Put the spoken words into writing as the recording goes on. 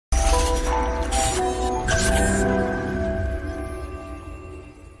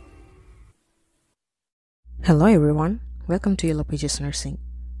Hello everyone, welcome to Rachiocentesis Nursing.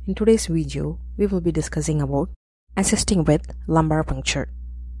 In today's video, we will be discussing about assisting with lumbar puncture.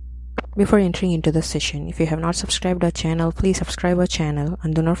 Before entering into the session, if you have not subscribed our channel, please subscribe our channel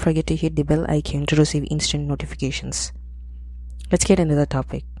and do not forget to hit the bell icon to receive instant notifications. Let's get into the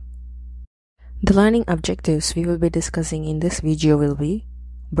topic. The learning objectives we will be discussing in this video will be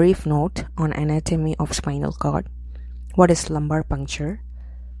brief note on anatomy of spinal cord, what is lumbar puncture,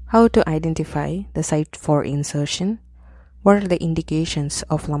 how to identify the site for insertion, what are the indications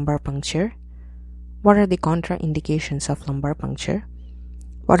of lumbar puncture, what are the contraindications of lumbar puncture,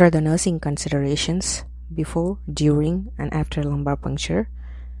 what are the nursing considerations before, during, and after lumbar puncture,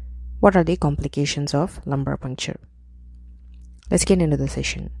 what are the complications of lumbar puncture. Let's get into the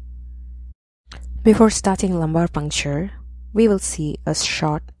session. Before starting lumbar puncture, we will see a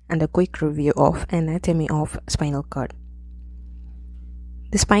short and a quick review of anatomy of spinal cord.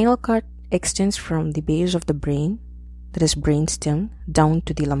 The spinal cord extends from the base of the brain, that is brainstem, down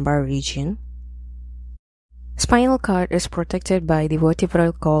to the lumbar region. Spinal cord is protected by the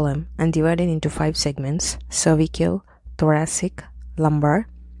vertebral column and divided into 5 segments: cervical, thoracic, lumbar.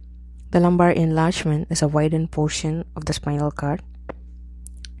 The lumbar enlargement is a widened portion of the spinal cord.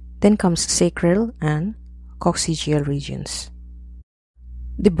 Then comes sacral and coccygeal regions.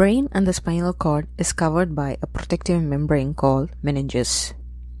 The brain and the spinal cord is covered by a protective membrane called meninges.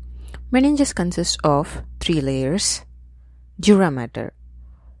 Meninges consists of 3 layers. Dura mater.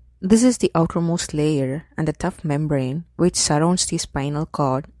 This is the outermost layer and the tough membrane which surrounds the spinal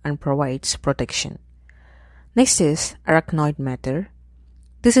cord and provides protection. Next is arachnoid mater.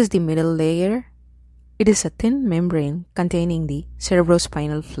 This is the middle layer. It is a thin membrane containing the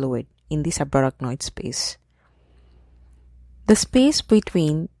cerebrospinal fluid in the subarachnoid space. The space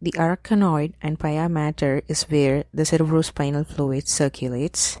between the arachnoid and pia mater is where the cerebrospinal fluid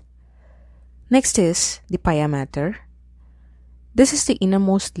circulates. Next is the pia mater. This is the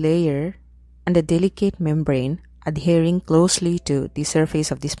innermost layer and a delicate membrane adhering closely to the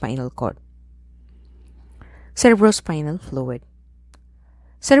surface of the spinal cord. Cerebrospinal fluid.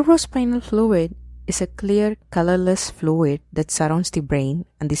 Cerebrospinal fluid is a clear, colorless fluid that surrounds the brain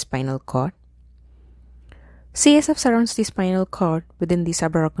and the spinal cord. CSF surrounds the spinal cord within the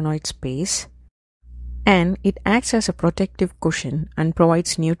subarachnoid space, and it acts as a protective cushion and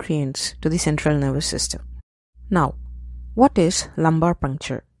provides nutrients to the central nervous system. Now, what is lumbar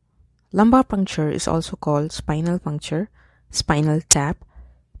puncture? Lumbar puncture is also called spinal puncture, spinal tap,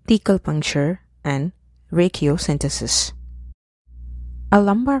 thecal puncture, and rachiocentesis. A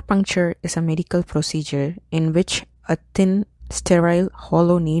lumbar puncture is a medical procedure in which a thin, sterile,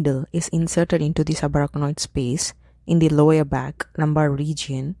 hollow needle is inserted into the subarachnoid space in the lower back lumbar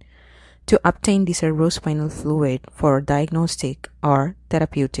region to obtain the cerebrospinal fluid for diagnostic or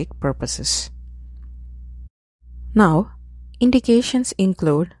therapeutic purposes. Now, indications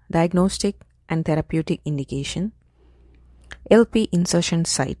include diagnostic and therapeutic indication. LP insertion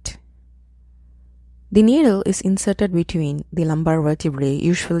site. The needle is inserted between the lumbar vertebrae,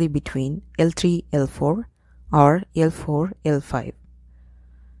 usually between L3, L4 or L4, L5.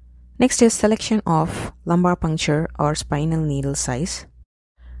 Next is selection of lumbar puncture or spinal needle size.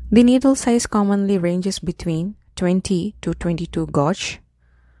 The needle size commonly ranges between 20 to 22 gauge.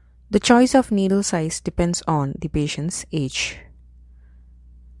 The choice of needle size depends on the patient's age.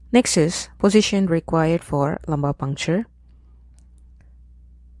 Next is position required for lumbar puncture.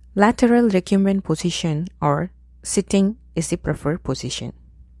 Lateral recumbent position or sitting is the preferred position.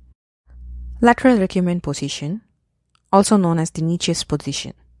 Lateral recumbent position, also known as the knee chest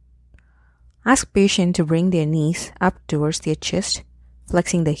position. Ask patient to bring their knees up towards their chest,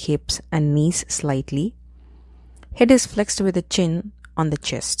 flexing the hips and knees slightly. Head is flexed with the chin on the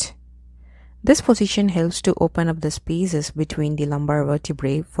chest. This position helps to open up the spaces between the lumbar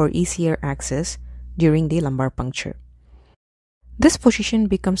vertebrae for easier access during the lumbar puncture. This position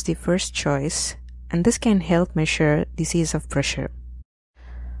becomes the first choice, and this can help measure the CSF pressure.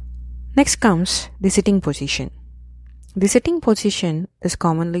 Next comes the sitting position. The sitting position is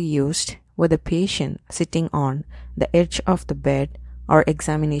commonly used with the patient sitting on the edge of the bed or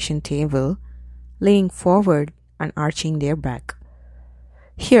examination table, leaning forward and arching their back.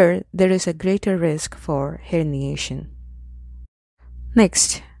 Here, there is a greater risk for herniation.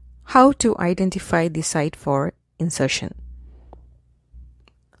 Next, how to identify the site for insertion.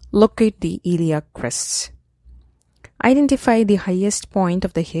 Locate the iliac crests. Identify the highest point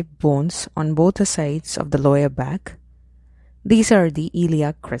of the hip bones on both the sides of the lower back. These are the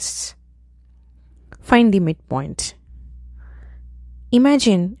iliac crests. Find the midpoint.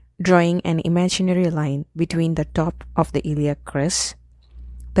 Imagine drawing an imaginary line between the top of the iliac crest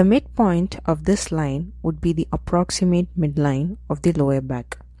The midpoint of this line would be the approximate midline of the lower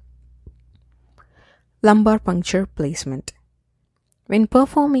back. Lumbar puncture placement. When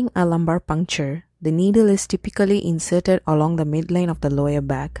performing a lumbar puncture, the needle is typically inserted along the midline of the lower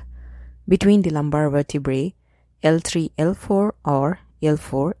back between the lumbar vertebrae L3, L4 or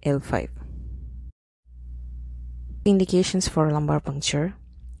L4, L5. Indications for lumbar puncture.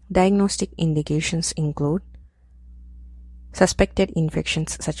 Diagnostic indications include suspected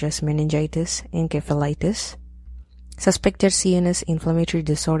infections such as meningitis, encephalitis, suspected CNS inflammatory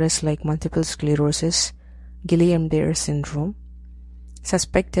disorders like multiple sclerosis, Guillain-Barré syndrome,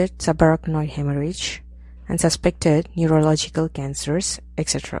 suspected subarachnoid hemorrhage, and suspected neurological cancers,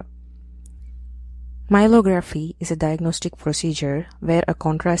 etc. Myelography is a diagnostic procedure where a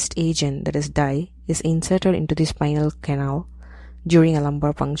contrast agent, that is dye, is inserted into the spinal canal during a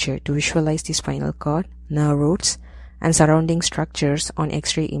lumbar puncture to visualize the spinal cord, nerve roots, and surrounding structures on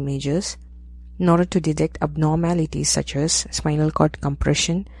X-ray images in order to detect abnormalities such as spinal cord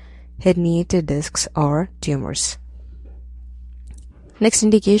compression, herniated discs, or tumors. Next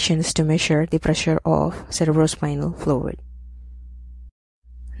indication is to measure the pressure of cerebrospinal fluid.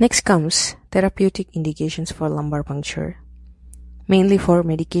 Next comes therapeutic indications for lumbar puncture, mainly for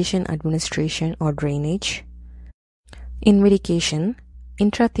medication administration or drainage. In medication,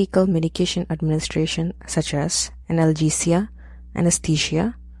 intrathecal medication administration such as analgesia,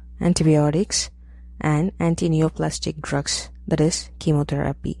 anesthesia, antibiotics, and anti-neoplastic drugs, that is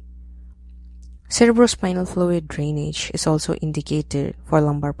chemotherapy. Cerebrospinal fluid drainage is also indicated for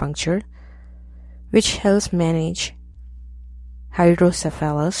lumbar puncture, which helps manage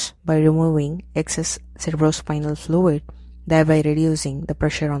hydrocephalus by removing excess cerebrospinal fluid, thereby reducing the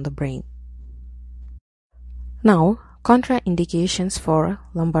pressure on the brain. Now, contraindications for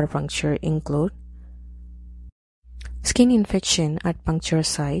lumbar puncture include skin infection at puncture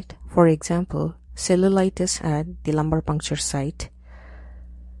site, for example, cellulitis at the lumbar puncture site.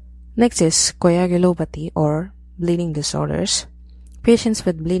 Next is coagulopathy or bleeding disorders, patients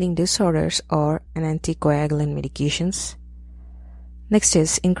with bleeding disorders or an anticoagulant medications. Next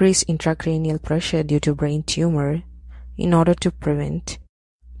is increased intracranial pressure due to brain tumor in order to prevent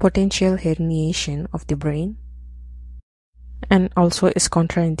potential herniation of the brain, and also is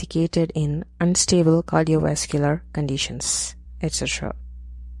contraindicated in unstable cardiovascular conditions, etc.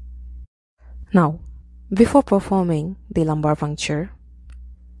 Now, before performing the lumbar puncture,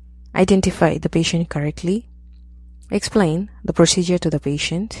 identify the patient correctly, explain the procedure to the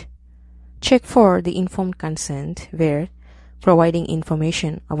patient, check for the informed consent where providing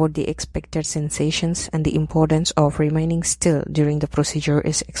information about the expected sensations and the importance of remaining still during the procedure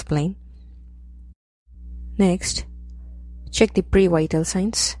is explained. Next, check the pre-vital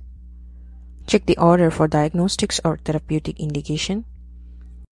signs. Check the order for diagnostics or therapeutic indication.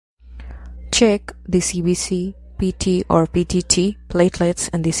 Check the CBC, PT or PTT, platelets,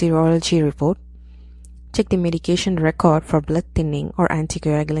 and the serology report. Check the medication record for blood thinning or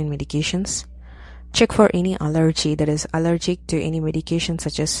anticoagulant medications. Check for any allergy, that is allergic to any medication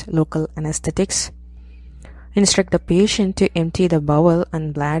such as local anesthetics. Instruct the patient to empty the bowel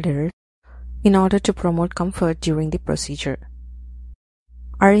and bladder in order to promote comfort during the procedure.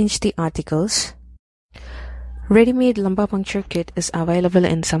 Arrange the articles. Ready-made lumbar puncture kit is available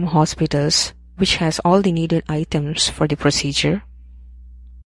in some hospitals, which has all the needed items for the procedure.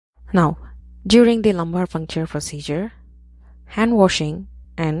 Now, during the lumbar puncture procedure, hand washing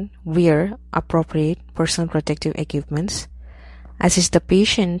and wear appropriate personal protective equipments. Assist the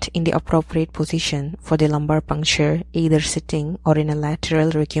patient in the appropriate position for the lumbar puncture, either sitting or in a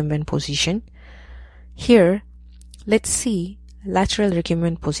lateral recumbent position. Here, let's see lateral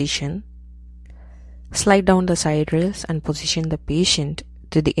recumbent position. Slide down the side rails and position the patient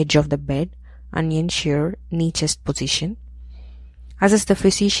to the edge of the bed and ensure knee-chest position. Assist the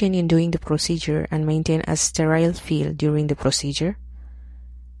physician in doing the procedure and maintain a sterile feel during the procedure.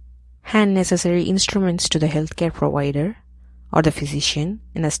 Hand necessary instruments to the healthcare provider or the physician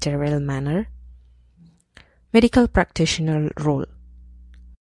in a sterile manner. Medical practitioner role.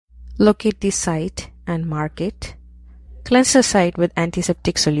 Locate the site and mark it. Cleanse the site with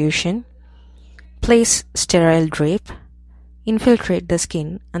antiseptic solution. Place sterile drape. Infiltrate the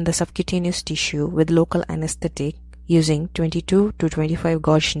skin and the subcutaneous tissue with local anesthetic using 22 to 25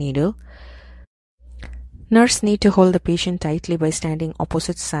 gauge needle. Nurse need to hold the patient tightly by standing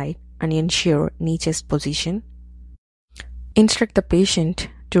opposite side and ensure knee-chest position. Instruct the patient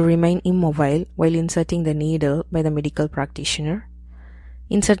to remain immobile while inserting the needle by the medical practitioner.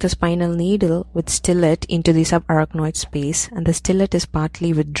 Insert the spinal needle with stillet into the subarachnoid space and the stillet is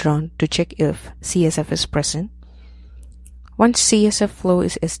partly withdrawn to check if CSF is present. Once CSF flow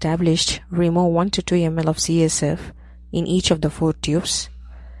is established, remove 1 to 2 ml of CSF in each of the 4 tubes.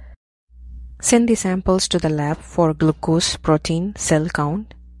 Send the samples to the lab for glucose, protein, cell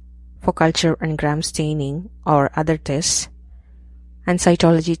count, for culture and gram staining or other tests, and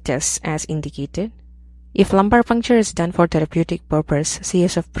cytology tests as indicated. If lumbar puncture is done for therapeutic purpose,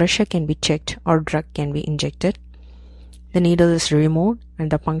 CSF pressure can be checked or drug can be injected. The needle is removed and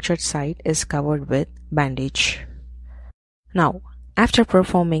the punctured site is covered with bandage. Now, after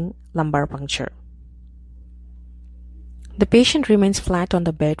performing lumbar puncture, the patient remains flat on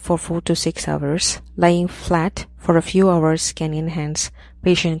the bed for 4 to 6 hours. Lying flat for a few hours can enhance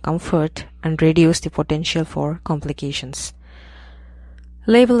patient comfort and reduce the potential for complications.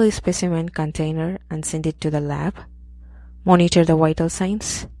 Label the specimen container and send it to the lab. Monitor the vital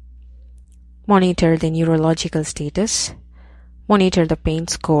signs. Monitor the neurological status. Monitor the pain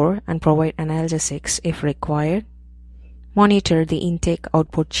score and provide analgesics if required. Monitor the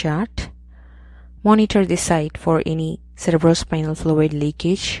intake-output chart. Monitor the site for any cerebrospinal fluid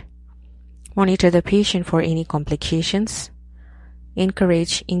leakage. Monitor the patient for any complications.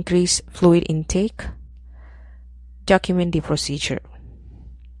 Encourage increased fluid intake. Document the procedure.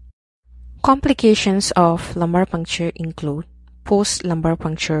 Complications of lumbar puncture include post-lumbar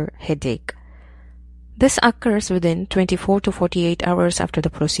puncture headache. This occurs within 24 to 48 hours after the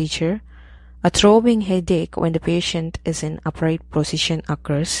procedure. A throbbing headache when the patient is in upright position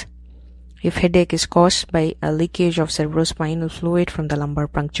occurs. If headache is caused by a leakage of cerebrospinal fluid from the lumbar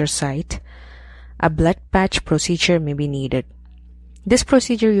puncture site, a blood patch procedure may be needed. This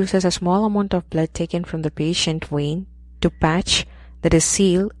procedure uses a small amount of blood taken from the patient vein to patch, that is,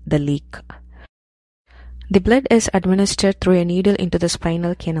 seal the leak. The blood is administered through a needle into the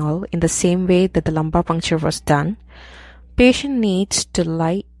spinal canal in the same way that the lumbar puncture was done. Patient needs to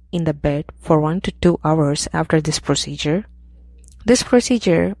lie in the bed for 1 to 2 hours after this procedure. This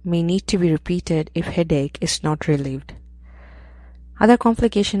procedure may need to be repeated if headache is not relieved. Other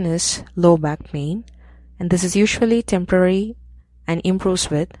complication is low back pain, and this is usually temporary and improves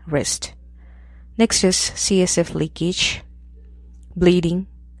with rest. Next is CSF leakage, bleeding,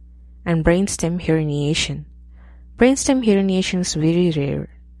 and brainstem herniation. Brainstem herniation is very rare,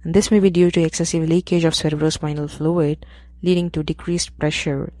 and this may be due to excessive leakage of cerebrospinal fluid leading to decreased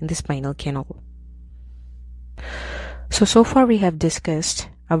pressure in the spinal canal. So far we have discussed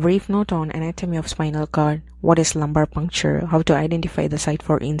a brief note on anatomy of spinal cord, what is lumbar puncture, how to identify the site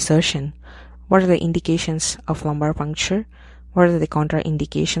for insertion, what are the indications of lumbar puncture, what are the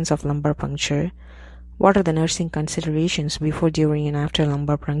contraindications of lumbar puncture, what are the nursing considerations before, during, and after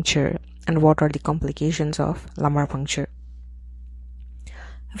lumbar puncture, and what are the complications of lumbar puncture.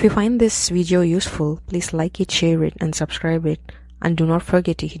 If you find this video useful, please like it, share it, and subscribe it, and do not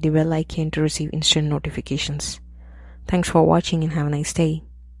forget to hit the bell icon to receive instant notifications. Thanks for watching and have a nice day.